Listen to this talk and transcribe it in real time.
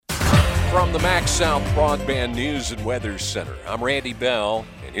From the MaxxSouth Broadband News and Weather Center, I'm Randy Bell,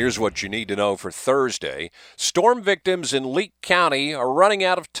 and here's what you need to know for Thursday. Storm victims in Leake County are running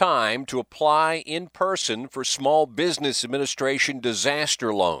out of time to apply in person for Small Business Administration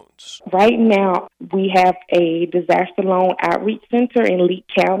disaster loans. Right now, we have a disaster loan outreach center in Leake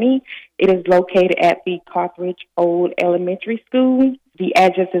County. It is located at the Carthage Old Elementary School. The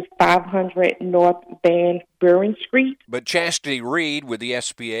address is 500 North Van Buren Street. But Chastity Reed with the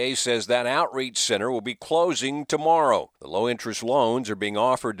SBA says that outreach center will be closing tomorrow. The low-interest loans are being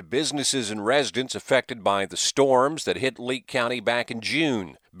offered to businesses and residents affected by the storms that hit Leake County back in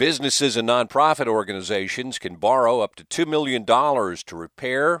June. Businesses and nonprofit organizations can borrow up to $2 million to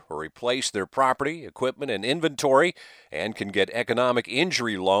repair or replace their property, equipment, and inventory, and can get economic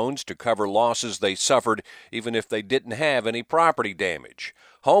injury loans to cover losses they suffered even if they didn't have any property damage.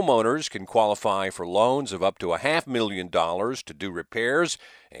 Homeowners can qualify for loans of up to $500,000 to do repairs,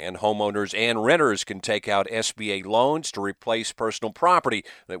 and homeowners and renters can take out SBA loans to replace personal property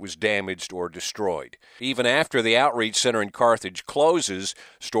that was damaged or destroyed. Even after the outreach center in Carthage closes,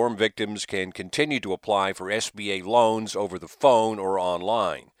 storm victims can continue to apply for SBA loans over the phone or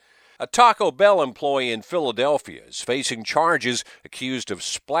online. A Taco Bell employee in Philadelphia is facing charges accused of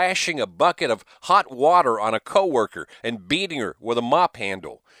splashing a bucket of hot water on a coworker and beating her with a mop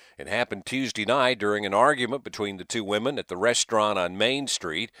handle. It happened Tuesday night during an argument between the two women at the restaurant on Main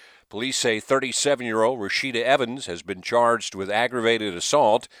Street. Police say 37-year-old Rashida Evans has been charged with aggravated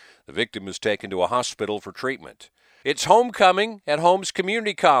assault. The victim is taken to a hospital for treatment. It's homecoming at Holmes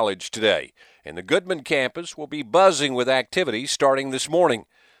Community College today, and the Goodman campus will be buzzing with activities starting this morning.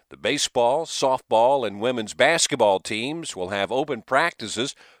 The baseball, softball, and women's basketball teams will have open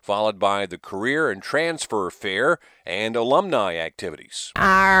practices, followed by the career and transfer fair and alumni activities.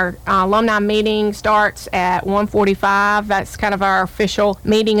 Our alumni meeting starts at 1:45. That's kind of our official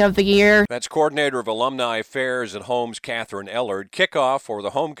meeting of the year. That's Coordinator of Alumni Affairs at Holmes, Catherine Ellard. Kickoff for the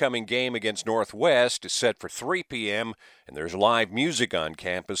homecoming game against Northwest is set for 3 p.m., and there's live music on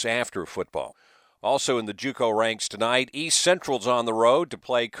campus after football. Also in the JUCO ranks tonight, East Central's on the road to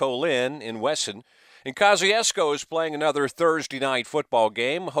play Colin in Wesson. And Kosciusko is playing another Thursday night football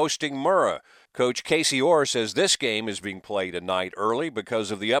game, hosting Murrah. Coach Casey Orr says this game is being played a night early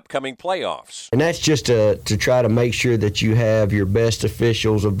because of the upcoming playoffs. And that's just to try to make sure that you have your best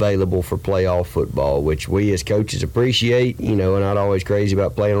officials available for playoff football, which we as coaches appreciate. You know, we're not always crazy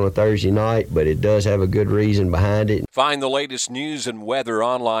about playing on a Thursday night, but it does have a good reason behind it. Find the latest news and weather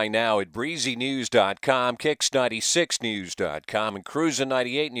online now at breezynews.com, kicks96news.com, and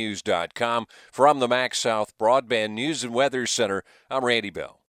cruisin98news.com. From the MaxxSouth Broadband News and Weather Center, I'm Randy Bell.